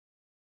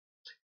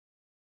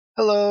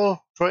Hello,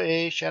 Troy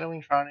A.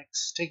 Shadowing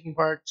Tronics, taking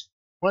part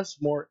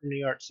once more in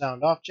the Art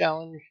Sound Off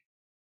Challenge.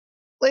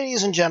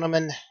 Ladies and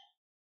gentlemen,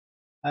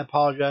 I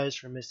apologize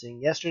for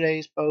missing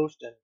yesterday's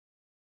post and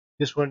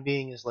this one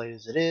being as late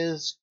as it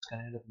is. It's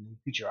going to end up in the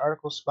feature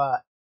article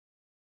spot.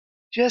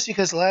 Just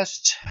because the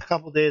last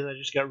couple of days I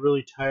just got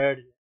really tired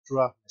and threw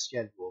off my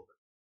schedule. But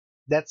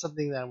that's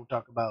something that I will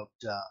talk about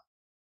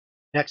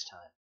next time.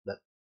 But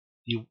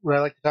what I'd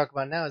like to talk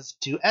about now is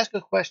to ask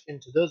a question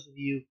to those of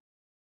you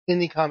in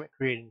the comic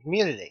creating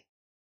community.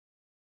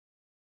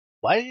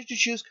 Why did you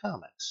choose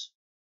comics?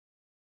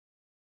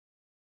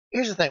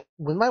 Here's the thing.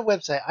 With my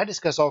website, I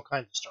discuss all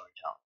kinds of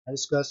storytelling. I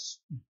discuss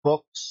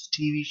books,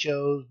 TV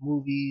shows,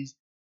 movies,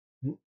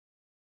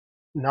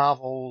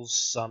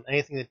 novels,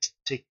 anything that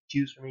takes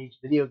cues from each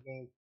video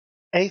game,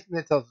 anything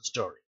that tells a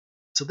story.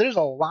 So there's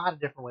a lot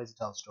of different ways to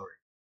tell a story.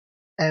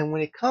 And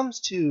when it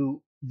comes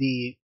to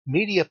the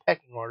media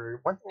pecking order,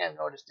 one thing I've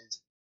noticed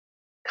is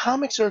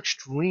comics are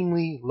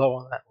extremely low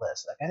on that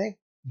list. Like I think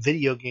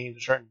video games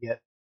are starting to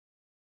get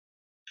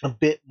a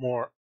bit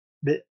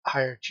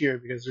higher tier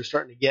because they're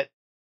starting to get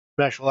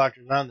special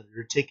actors on there.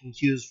 They're taking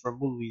cues from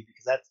movies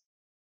because that's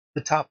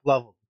the top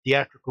level,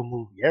 theatrical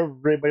movie.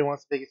 Everybody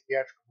wants to make a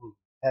theatrical movie.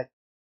 Heck,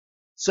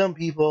 some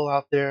people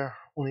out there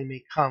only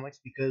make comics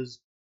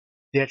because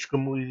theatrical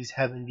movies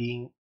have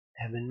been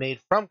made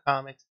from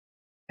comics,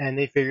 and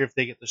they figure if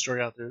they get the story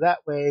out there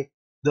that way,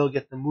 they'll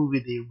get the movie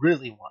they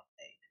really want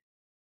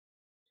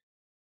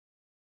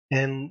made.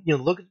 And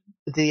look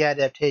at the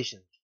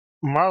adaptations.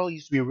 Marvel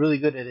used to be really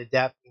good at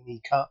adapting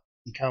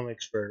the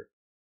comics for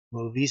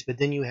movies, but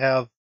then you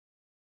have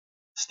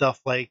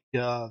stuff like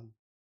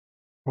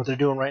what they're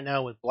doing right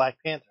now with Black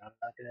Panther. I'm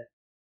not going to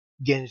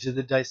get into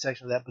the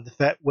dissection of that, but the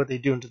fact what they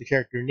do into the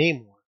character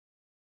Namor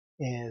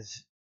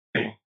is,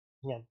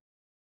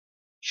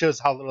 shows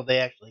how little they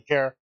actually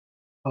care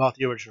about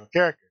the original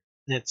character.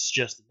 And it's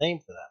just a name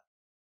for them.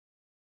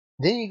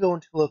 Then you go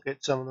and look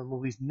at some of the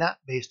movies not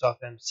based off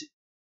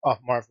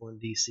Marvel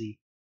and DC.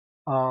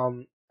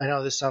 I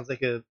know this sounds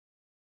like I'm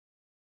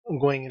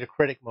going into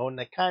critic mode,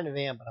 and I kind of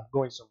am, but I'm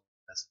going somewhere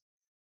with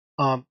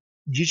this.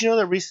 Did you know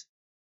that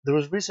there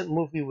was a recent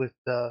movie with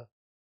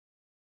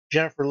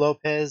Jennifer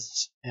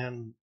Lopez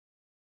and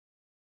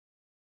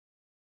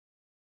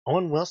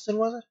Owen Wilson,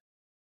 was it?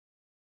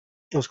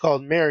 It was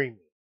called Marry Me.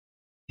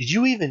 Did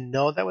you even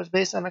know that was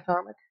based on a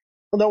comic?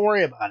 Well, don't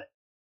worry about it.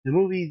 The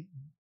movie,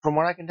 from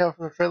what I can tell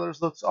from the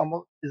trailers, looks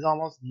almost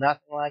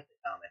nothing like the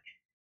comic.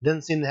 It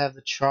doesn't seem to have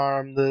the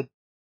charm, the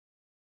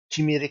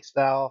comedic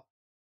style,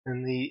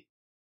 and the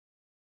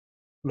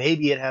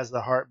maybe it has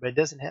the heart, but it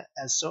doesn't have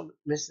as so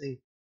missing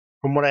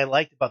from what I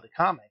liked about the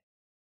comic.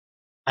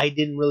 I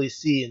didn't really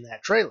see in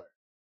that trailer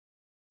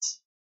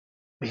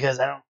because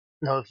I don't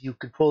know if you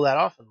could pull that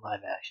off in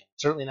live action.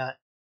 Certainly not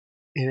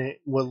in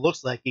what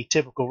looks like a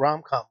typical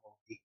rom com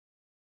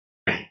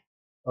movie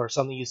or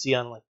something you see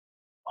on like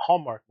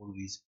Hallmark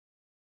movies.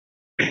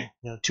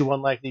 Two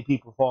unlikely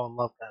people fall in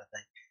love kind of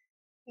thing.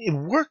 It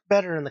worked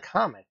better in the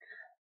comic.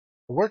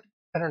 It worked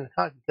better in the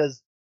comic because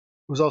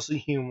it was also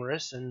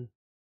humorous and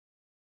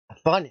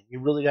fun. You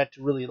really got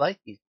to really like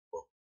these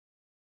people.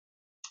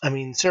 I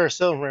mean, Sarah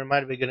Silverman might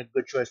have been a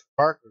good choice for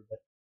Parker, but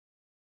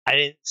I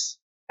didn't.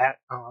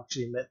 I'll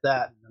actually admit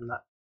that I'm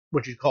not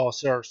what you'd call a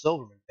Sarah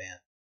Silverman fan.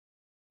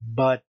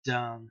 But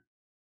I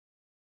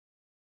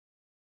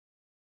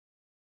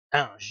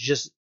don't know. She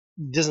just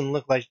doesn't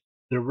look like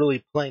they're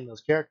really playing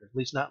those characters. At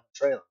least not in the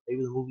trailer.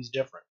 Maybe the movie's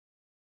different.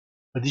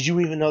 But did you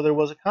even know there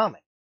was a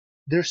comic?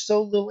 There's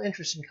so little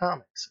interest in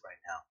comics right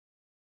now.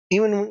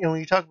 Even when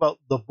you talk about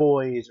The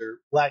Boys or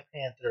Black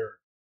Panther, or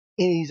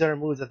any of these other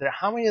movies out there,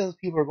 how many of those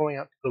people are going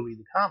out to go read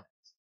the comics?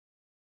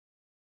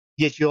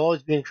 Yet you'll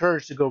always be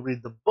encouraged to go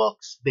read the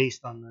books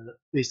based on a movie,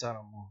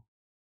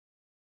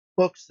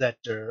 books that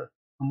a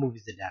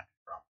movie's adapted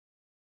from.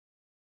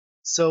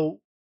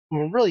 So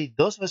really,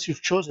 those of us who've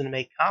chosen to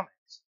make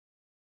comics,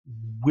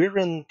 we're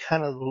in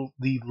kind of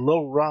the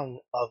low rung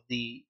of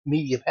the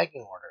media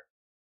pecking order.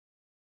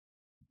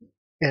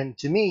 And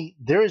to me,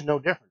 there is no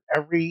different.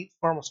 Every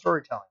form of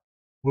storytelling,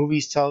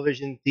 movies,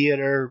 television,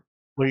 theater,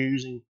 whether you're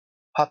using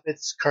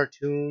puppets,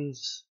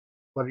 cartoons,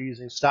 whether you're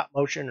using stop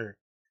motion or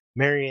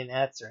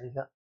marionettes or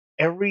anything,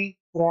 every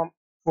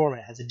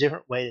format has a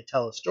different way to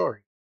tell a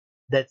story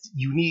that's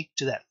unique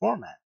to that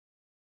format.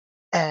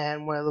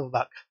 And what I love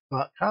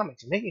about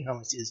comics and making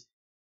comics is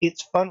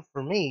it's fun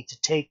for me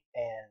to take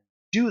and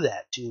do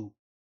that, to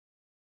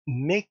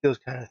make those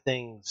kind of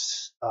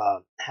things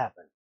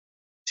happen,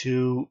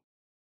 to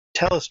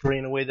tell a story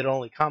in a way that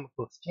only comic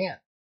books can.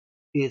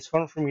 It's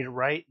fun for me to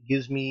write. It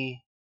gives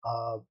me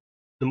uh,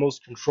 the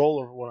most control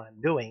over what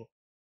I'm doing.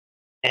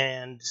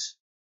 And,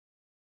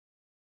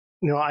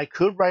 I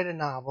could write a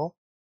novel,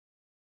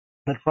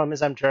 but the problem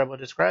is I'm terrible at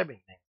describing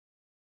things.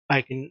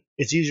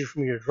 It's easier for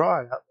me to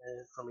draw it out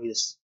than for me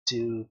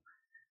to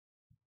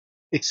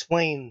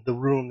explain the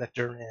room that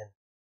they're in.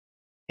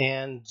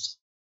 And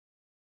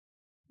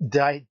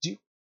did I do,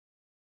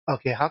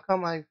 okay, how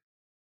did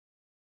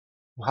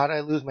I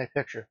lose my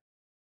picture?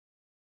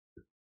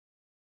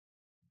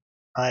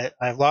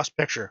 I've lost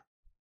picture.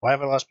 Why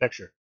have I lost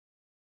picture?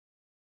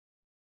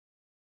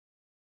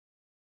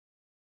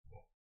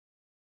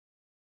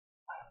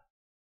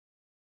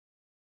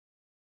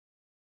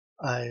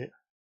 I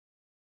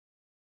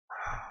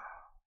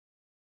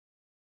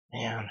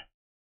Man.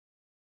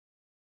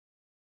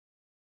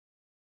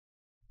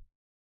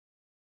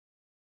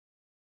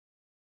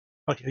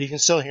 Okay, you can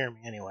still hear me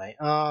anyway.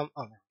 Oh,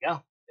 there we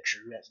go.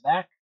 Picture is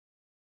back.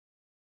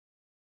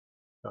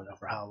 Don't know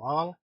for how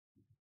long.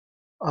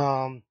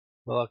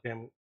 Well, okay,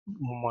 I'm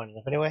winding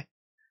up anyway.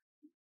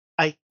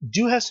 I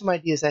do have some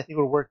ideas I think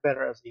would work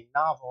better as a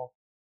novel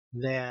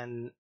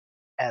than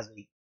as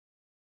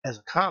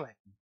a comic,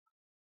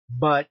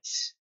 but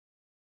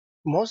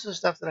most of the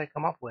stuff that I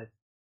come up with,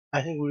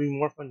 I think would be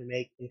more fun to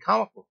make in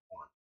comic book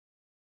form.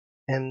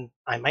 And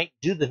I might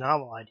do the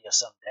novel idea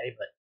someday,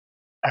 but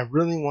I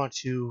really want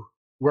to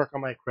work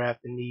on my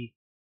craft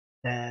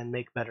and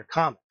make better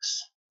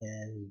comics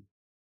and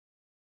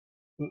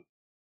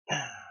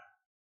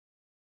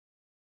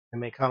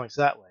make comics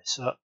that way.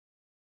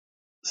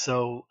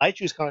 So I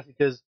choose comics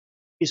because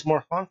it's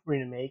more fun for me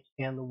to make,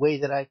 and the way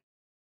that I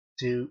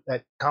do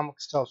that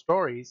comics tell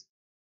stories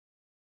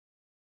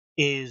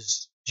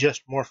is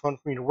just more fun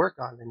for me to work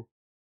on than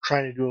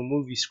trying to do a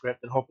movie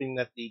script and hoping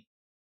that the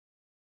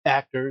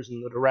actors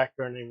and the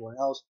director and anyone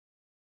else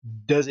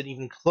does it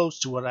even close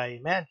to what I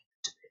imagined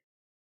it to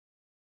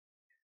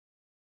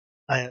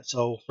be.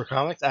 So for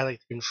comics, I like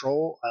the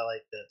control. I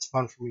like that it's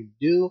fun for me to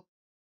do.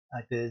 I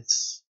like that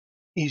it's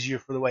easier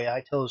for the way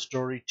I tell a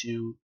story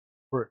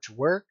for it to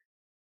work,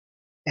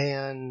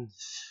 and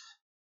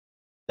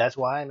that's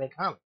why I make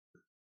comics.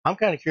 I'm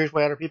kind of curious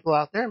why other people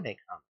out there make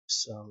comics.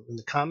 So in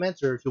the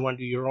comments, or if you want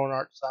to do your own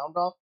art sound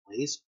off,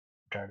 please.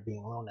 I'm tired of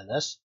being alone in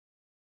this.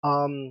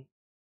 Um,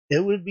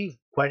 it would be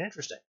quite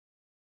interesting.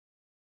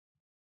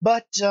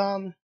 But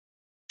I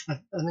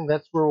think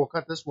that's where we'll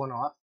cut this one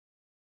off.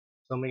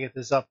 So I'm gonna get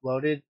this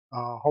uploaded.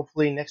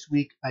 Hopefully next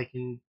week I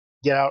can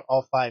get out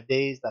all 5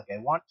 days like I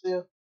want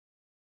to.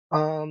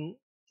 And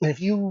if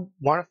you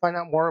want to find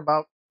out more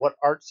about what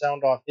Art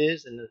Sound Off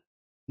is, and if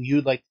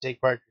you'd like to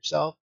take part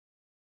yourself,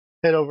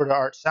 head over to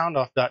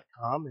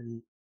artsoundoff.com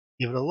and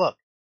give it a look.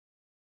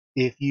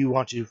 If you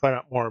want to find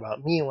out more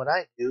about me and what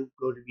I do,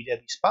 go to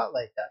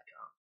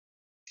bwspotlight.com.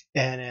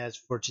 And as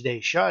for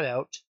today's shout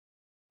out,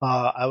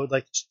 I would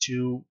like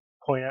to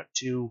point out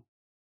to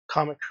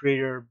comic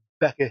creator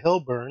Becca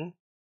Hilburn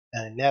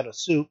and Nata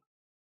Soup.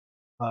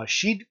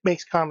 She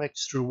makes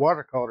comics through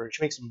watercolor.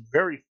 She makes some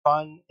very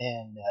fun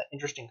and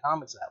interesting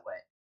comics that way.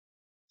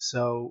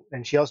 So,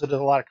 and she also does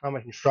a lot of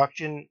comic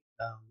instruction.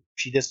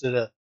 She just did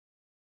a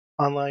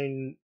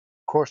online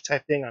course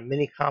type thing on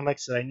mini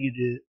comics that I need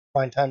to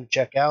find time to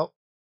check out.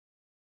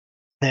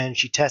 And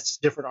she tests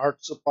different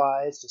art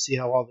supplies to see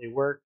how well they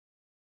work.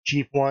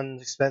 Cheap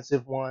ones,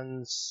 expensive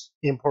ones,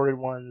 imported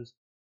ones.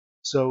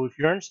 So if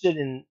you're interested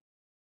in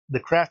the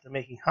craft of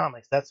making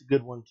comics, that's a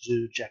good one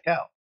to check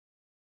out.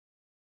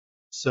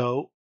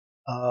 So,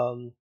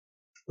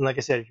 like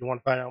I said, if you want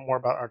to find out more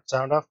about Art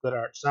Soundoff, go to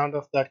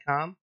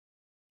artsoundoff.com.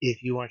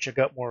 If you want to check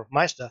out more of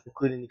my stuff,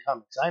 including the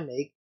comics I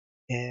make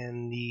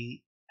and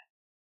the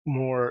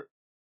more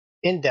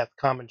in-depth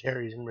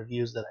commentaries and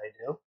reviews that I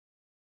do,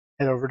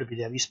 head over to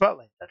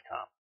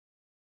bwspotlight.com.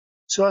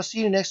 So I'll see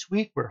you next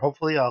week, where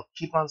hopefully I'll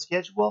keep on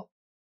schedule.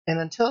 And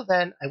until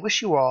then, I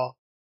wish you all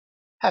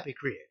happy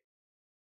creating.